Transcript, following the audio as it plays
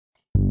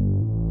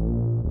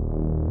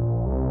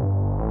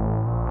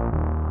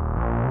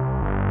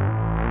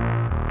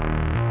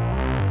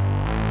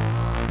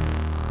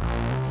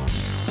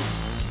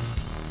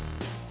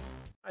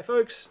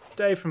folks,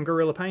 Dave from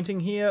Gorilla Painting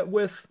here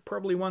with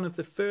probably one of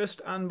the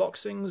first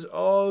unboxings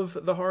of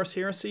the Horus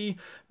Heresy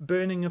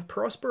Burning of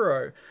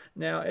Prospero.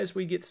 Now as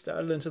we get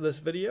started into this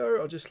video,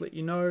 I'll just let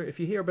you know if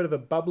you hear a bit of a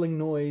bubbling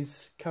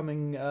noise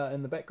coming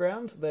in the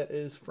background, that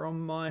is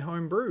from my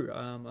home brew.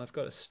 I've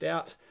got a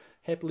stout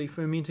happily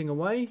fermenting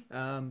away,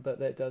 but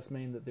that does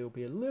mean that there will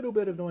be a little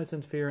bit of noise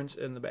interference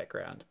in the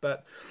background.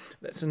 But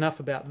that's enough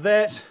about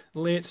that.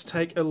 Let's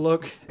take a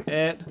look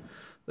at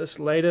this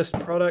latest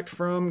product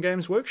from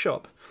Games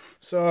Workshop.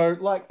 So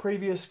like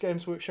previous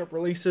Games Workshop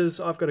releases,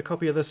 I've got a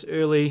copy of this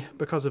early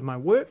because of my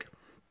work.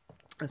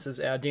 This is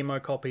our demo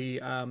copy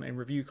and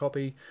review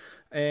copy,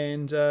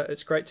 and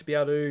it's great to be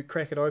able to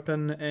crack it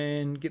open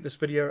and get this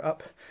video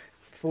up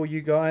for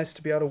you guys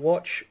to be able to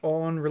watch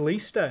on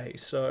release day.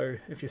 So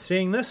if you're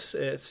seeing this,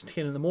 it's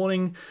 10 in the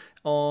morning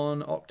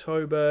on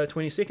October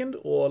 22nd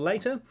or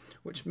later,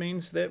 which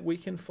means that we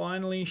can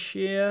finally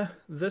share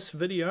this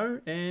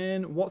video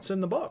and what's in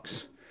the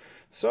box.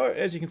 So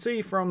as you can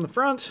see from the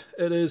front,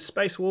 it is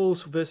Space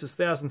Wolves versus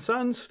Thousand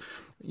Suns.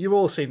 You've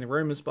all seen the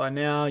rumours by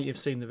now, you've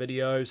seen the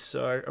videos,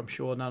 so I'm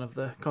sure none of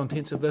the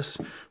contents of this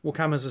will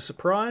come as a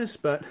surprise,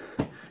 but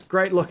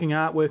great looking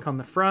artwork on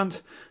the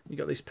front. You've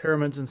got these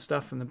pyramids and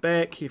stuff in the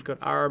back. You've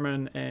got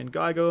Ahriman and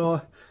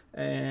Gygor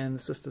and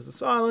the Sisters of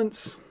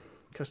Silence,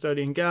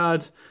 Custodian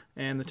Guard,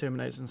 and the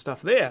Terminators and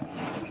stuff there.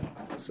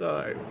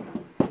 So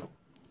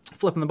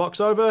flipping the box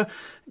over,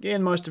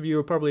 again, most of you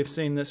will probably have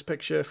seen this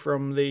picture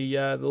from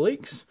the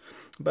leaks,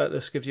 but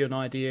this gives you an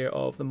idea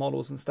of the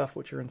models and stuff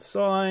which are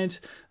inside,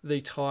 the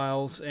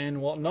tiles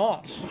and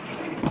whatnot.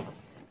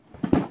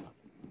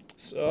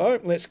 So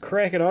let's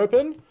crack it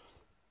open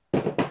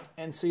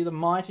and see the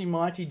mighty,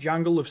 mighty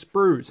jungle of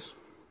sprues.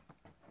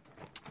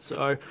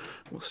 So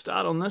we'll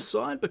start on this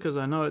side because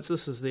I know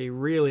this is the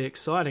really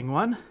exciting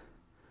one.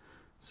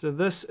 So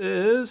this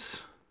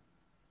is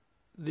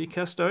the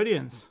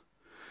Custodians.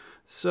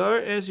 So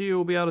as you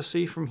will be able to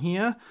see from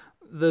here,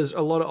 there's a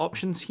lot of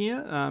options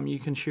here. You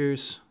can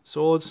choose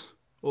swords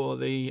or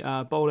the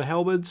bolter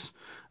halberds.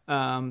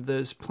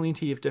 There's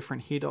plenty of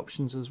different head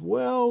options as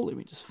well. Let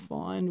me just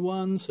find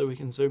one so we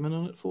can zoom in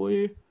on it for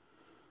you.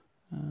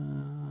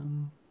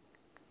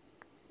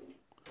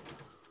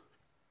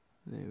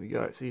 There we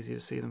go, it's easier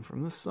to see them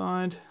from this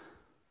side.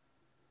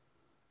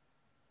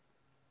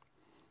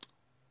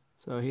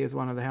 So here's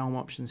one of the helm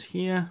options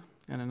here,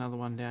 and another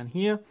one down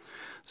here.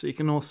 So you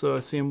can also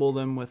assemble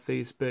them with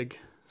these big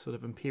sort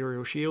of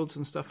imperial shields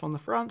and stuff on the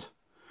front.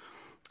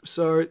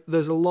 So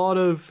there's a lot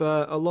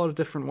of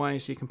different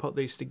ways you can put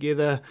these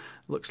together.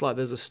 Looks like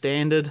there's a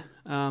standard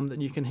that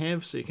you can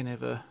have, so you can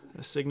have a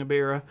Signa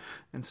bearer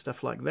and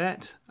stuff like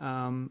that.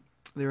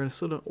 They're a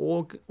sort of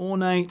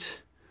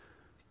ornate,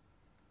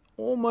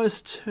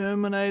 almost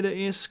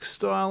Terminator-esque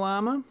style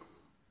armor,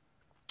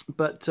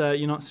 but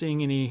you're not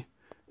seeing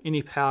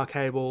any power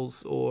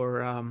cables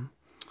or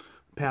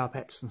power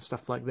packs and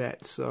stuff like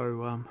that.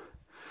 So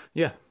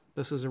yeah,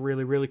 this is a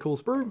really, really cool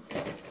sprue.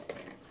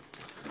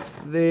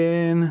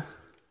 Then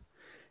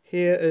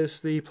here is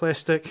the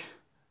plastic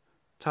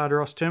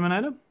Tartaros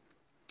Terminator.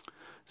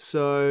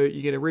 So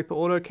you get a Reaper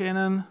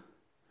autocannon,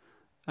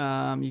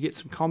 you get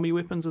some combi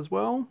weapons as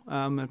well,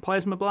 a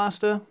plasma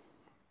blaster.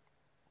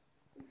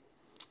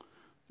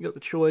 You got the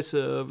choice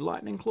of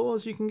lightning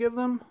claws you can give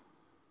them,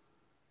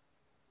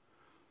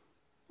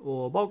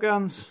 or bolt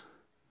guns,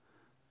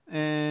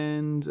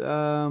 and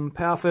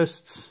power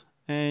fists,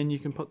 and you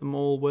can put them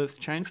all with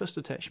chain fist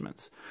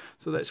attachments.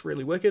 So that's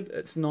really wicked.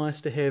 It's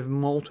nice to have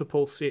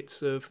multiple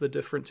sets of the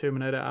different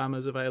Terminator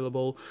armors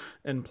available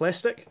in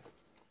plastic.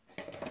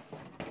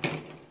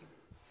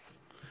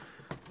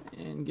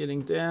 And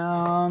getting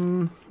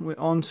down, we're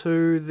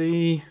onto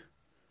the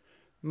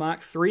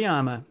Mark III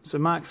armor. So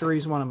Mark III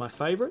is one of my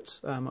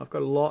favorites. I've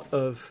got a lot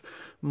of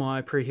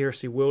my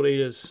pre-Heresy World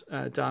Eaters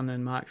done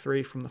in Mark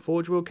III from the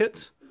Forge World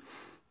kits.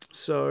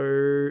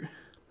 So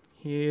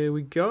here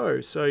we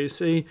go. So you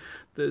see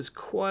there's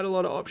quite a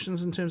lot of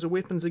options in terms of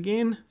weapons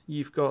again.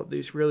 You've got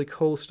these really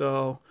cool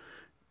style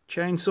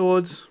chain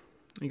swords.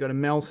 You've got a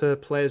melter,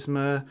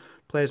 plasma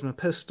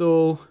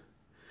pistol.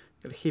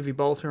 Got a heavy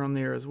bolter on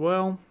there as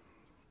well.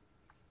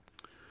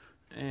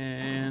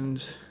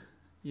 And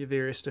your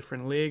various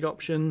different leg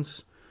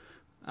options,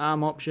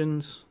 arm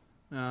options,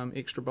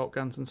 extra bolt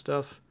guns and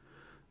stuff.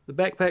 The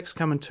backpacks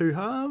come in two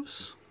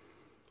halves,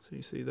 so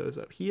you see those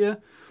up here.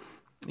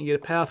 You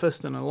get a power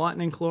fist and a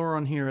lightning claw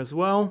on here as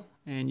well,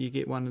 and you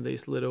get one of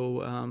these little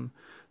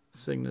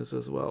Signas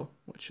as well,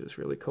 which is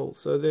really cool.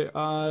 So there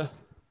are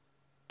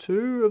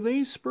two of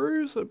these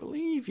sprues, I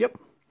believe. Yep,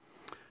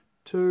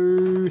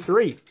 three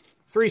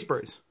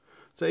sprues.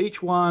 So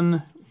each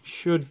one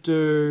should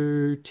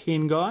do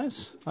 10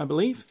 guys, I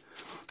believe,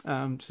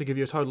 to give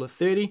you a total of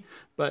 30.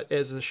 But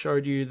as I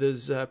showed you,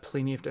 there's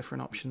plenty of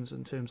different options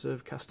in terms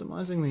of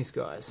customizing these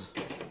guys.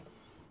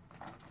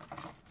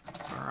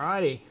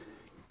 Alrighty,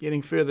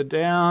 getting further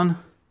down,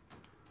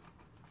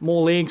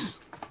 more legs,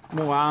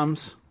 more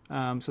arms.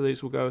 So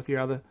these will go with your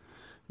other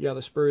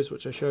sprues,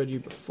 which I showed you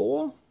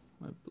before,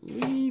 I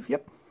believe.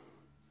 Yep.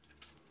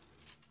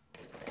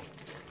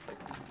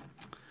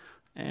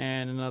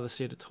 and another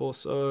set of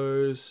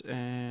torsos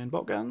and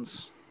bolt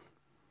guns.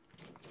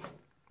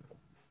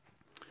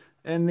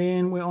 And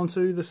then we're on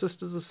to the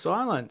Sisters of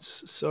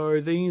Silence. So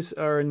these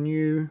are a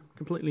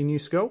completely new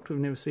sculpt. We've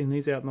never seen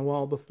these out in the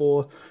wild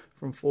before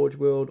from Forge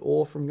World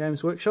or from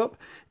Games Workshop.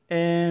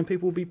 And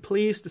people will be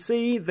pleased to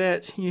see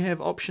that you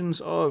have options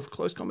of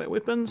close combat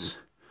weapons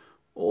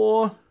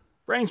or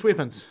ranged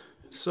weapons.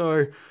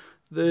 So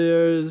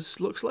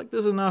looks like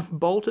there's enough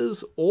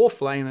bolters or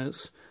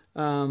flamers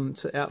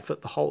to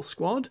outfit the whole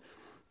squad.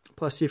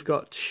 Plus you've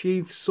got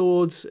sheathed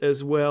swords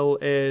as well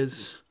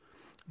as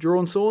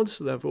drawn swords.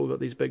 So they've all got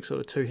these big sort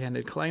of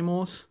two-handed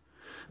claymores.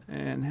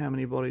 And how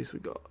many bodies we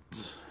got?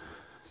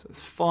 So it's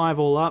 5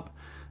 all up,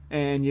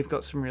 and you've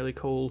got some really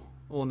cool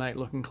ornate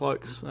looking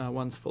cloaks.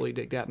 One's fully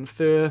decked out in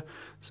fur,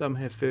 some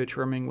have fur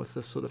trimming with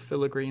this sort of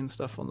filigree and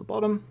stuff on the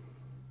bottom.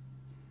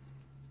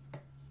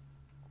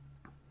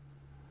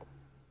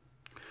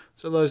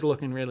 So those are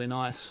looking really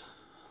nice.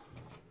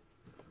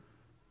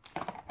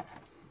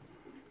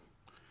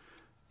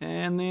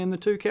 And then the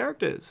 2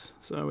 characters.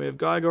 So we have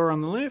Gygor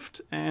on the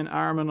left and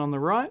Ahriman on the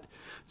right.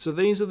 So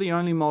these are the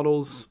only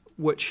models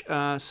which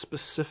are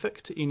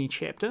specific to any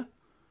chapter,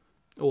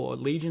 or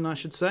legion I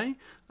should say.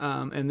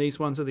 And these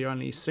ones are the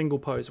only single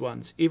pose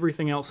ones.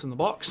 Everything else in the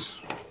box,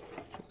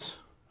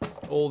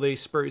 all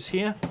these sprues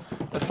here,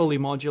 are fully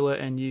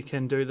modular and you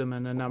can do them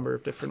in a number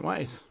of different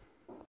ways.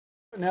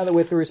 Now that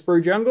we're through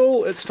Sprue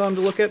Jungle, it's time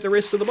to look at the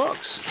rest of the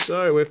box.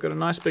 So we've got a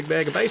nice big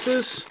bag of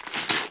bases.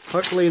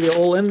 Hopefully they're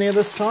all in there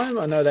this time.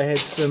 I know they had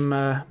some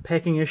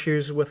packing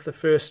issues with the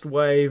first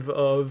wave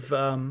of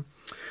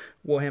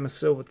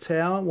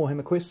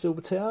Warhammer Quest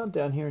Silver Tower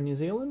down here in New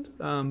Zealand,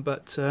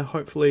 but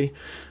hopefully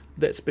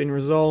that's been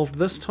resolved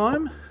this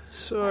time.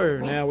 So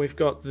now we've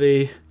got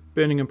the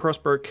Burning and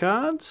Prospero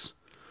cards.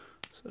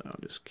 So I'll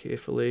just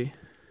carefully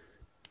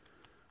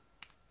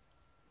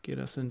get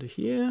us into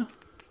here.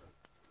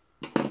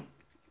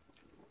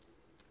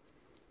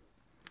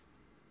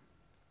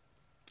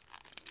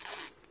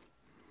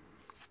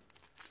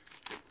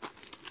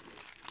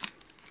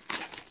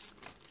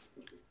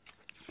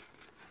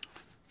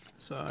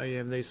 So you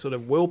have these sort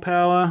of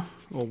willpower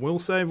or will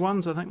save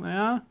ones, I think they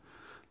are,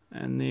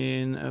 and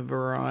then a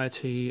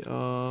variety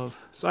of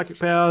psychic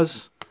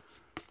powers,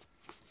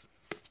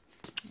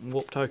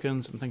 warp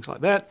tokens and things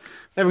like that.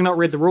 Having not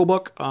read the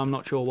rulebook, I'm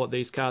not sure what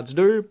these cards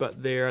do,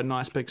 but they're a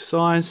nice big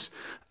size.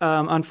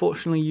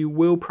 Unfortunately, you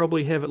will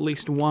probably have at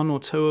least 1 or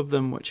 2 of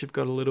them which have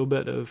got a little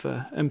bit of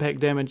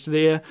impact damage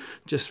there,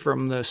 just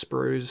from the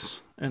sprues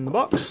in the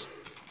box.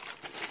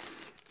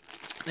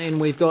 Then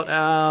we've got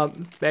our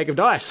bag of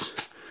dice.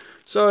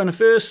 So in the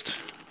first,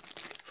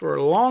 for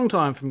a long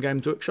time from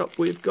Games Workshop,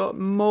 we've got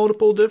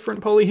multiple different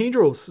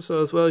polyhedrals.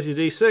 So as well as your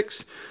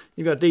D6,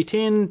 you've got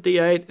D10,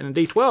 D8 and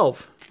a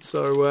D12.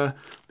 So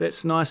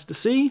that's nice to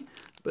see,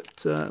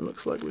 but it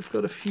looks like we've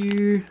got a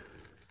few.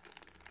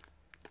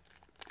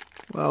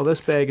 Well, this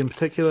bag in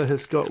particular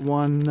has got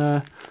one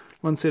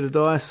set of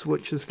dice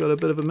which has got a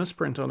bit of a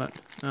misprint on it.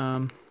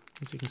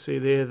 As you can see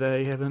there,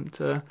 they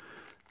haven't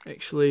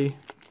actually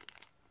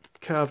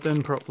carved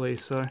in properly,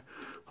 so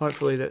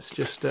hopefully that's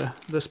just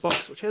this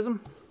box which has them.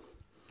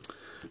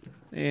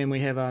 And we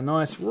have our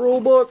nice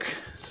rule book,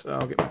 so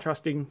I'll get my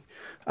trusty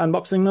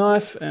unboxing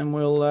knife and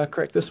we'll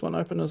crack this one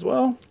open as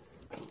well.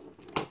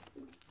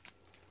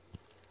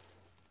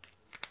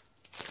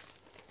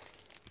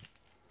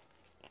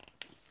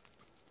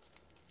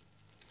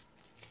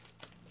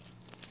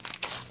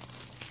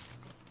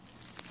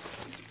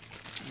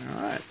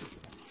 Alright,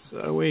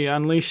 so we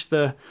unleash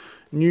the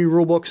new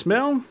rulebook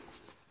smell.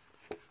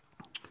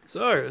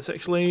 So it's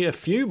actually a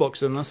few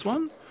books in this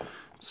one.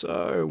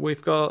 So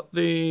we've got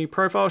the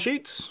profile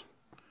sheets.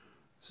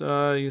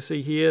 So you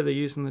see here they're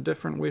using the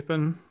different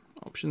weapon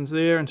options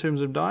there in terms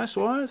of dice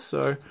wise.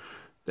 So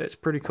that's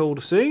pretty cool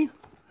to see.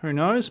 Who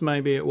knows,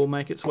 maybe it will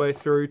make its way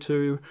through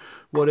to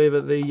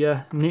whatever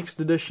the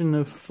next edition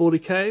of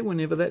 40k,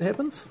 whenever that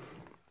happens.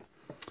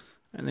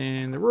 And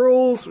then the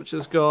rules, which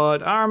has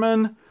got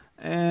Ahriman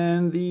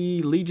and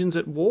the Legions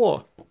at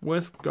War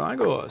with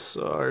Gygor.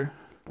 So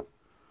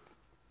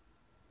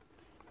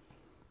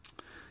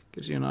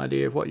gives you an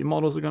idea of what your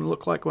models are going to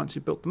look like once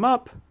you've built them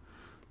up.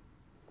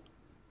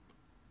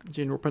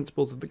 General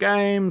principles of the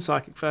game,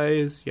 psychic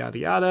phase, yada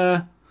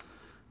yada.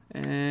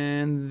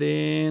 And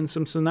then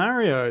some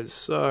scenarios.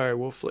 So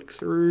we'll flick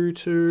through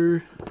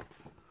to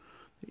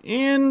the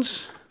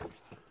end.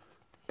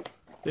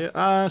 There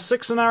are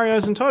 6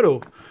 scenarios in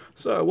total.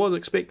 So I was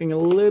expecting a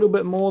little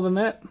bit more than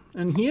that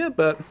in here,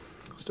 but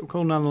still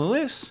cool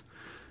nonetheless.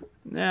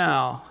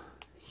 Now,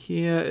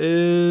 here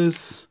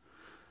is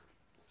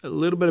a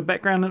little bit of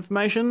background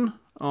information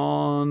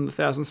on the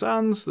Thousand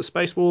Suns, the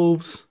Space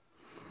Wolves,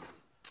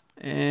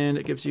 and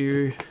it gives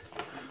you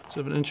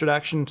sort of an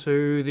introduction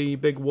to the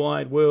big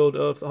wide world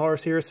of the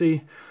Horus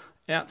Heresy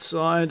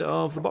outside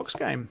of the box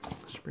game.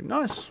 It's pretty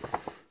nice.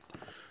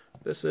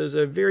 This is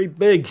a very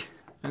big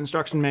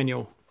instruction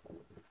manual.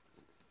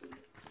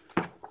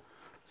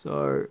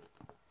 So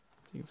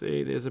you can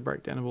see there's a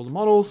breakdown of all the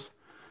models.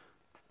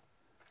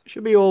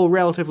 should be all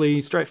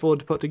relatively straightforward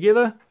to put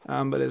together,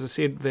 but as I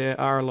said, there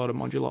are a lot of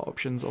modular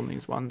options on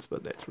these ones,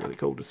 but that's really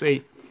cool to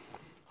see.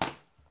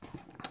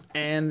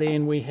 And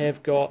then we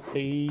have got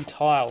the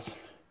tiles.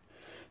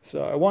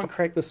 So I won't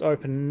crack this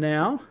open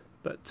now,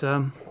 but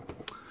you're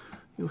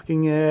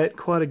looking at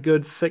quite a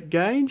good thick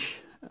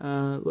gauge.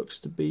 Looks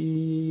to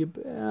be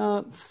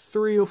about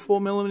 3 or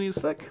 4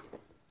 millimeters thick,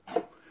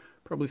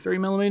 probably 3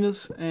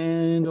 millimeters.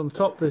 And on the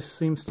top there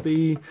seems to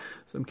be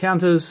some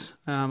counters,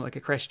 like a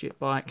crash jet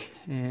bike,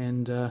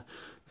 and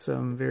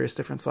some various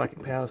different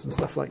psychic powers and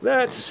stuff like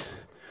that.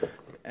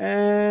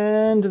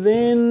 And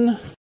then,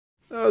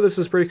 oh, this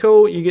is pretty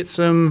cool. You get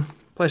some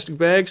plastic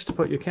bags to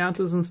put your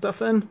counters and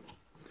stuff in.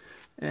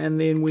 And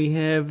then we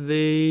have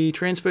the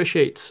transfer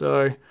sheet,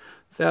 so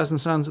 1,000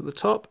 Suns at the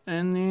top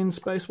and then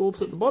Space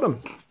Wolves at the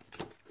bottom.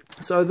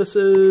 So this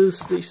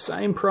is the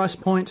same price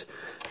point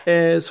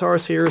as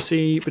Horus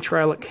Heresy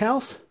Betrayal at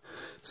Calth.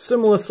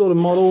 Similar sort of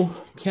model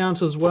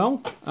count as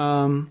well,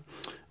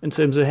 in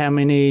terms of how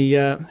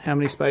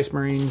many Space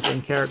Marines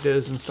and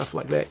characters and stuff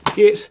like that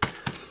you get.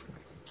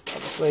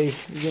 Obviously,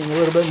 you're getting a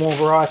little bit more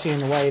variety in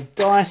the way of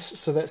dice,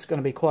 so that's going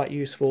to be quite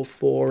useful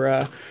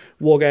for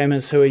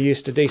wargamers who are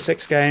used to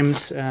D6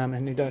 games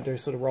and who don't do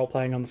sort of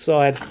role-playing on the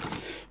side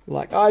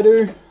like I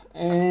do.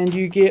 And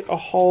you get a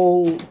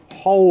whole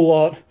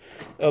lot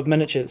of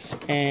miniatures,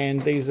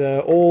 and these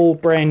are all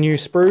brand new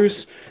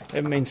sprues. They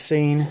haven't been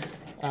seen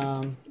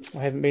or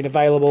haven't been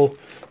available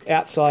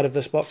outside of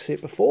this box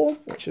set before,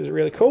 which is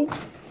really cool.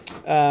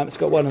 It's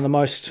got one of the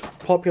most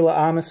popular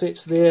armor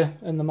sets there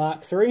in the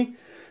Mark III.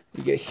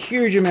 You get a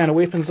huge amount of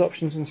weapons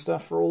options and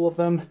stuff for all of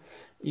them.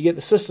 You get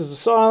the Sisters of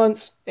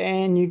Silence,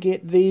 and you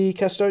get the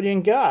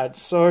Custodian Guard.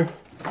 So,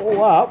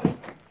 all up,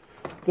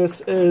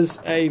 this is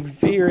a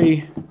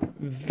very,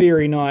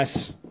 very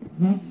nice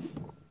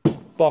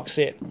box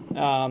set.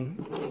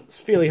 It's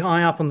fairly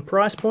high up on the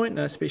price point,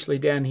 especially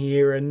down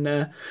here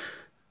in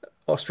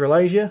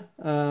Australasia.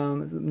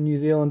 New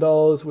Zealand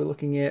dollars, we're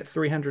looking at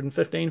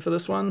 $315 for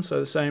this one,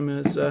 so the same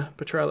as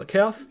Betrayal at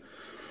Calth.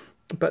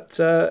 But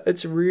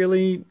it's a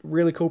really,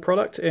 really cool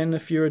product, and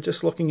if you're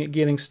just looking at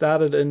getting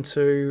started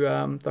into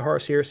the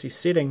Horus Heresy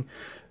setting,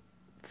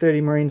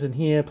 30 Marines in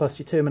here, plus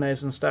your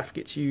Terminators and stuff,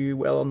 gets you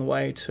well on the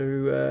way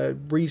to a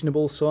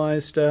reasonable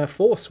sized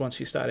force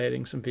once you start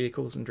adding some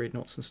vehicles and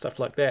dreadnoughts and stuff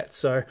like that.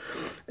 So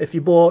if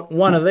you bought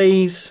one of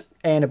these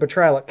and a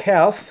Betrayal at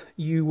Calth,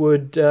 you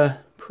would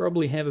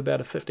probably have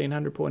about a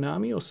 1,500 point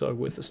army or so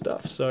worth of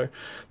stuff. So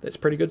that's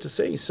pretty good to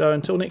see. So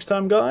until next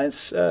time,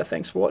 guys,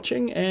 thanks for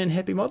watching and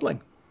happy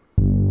modelling.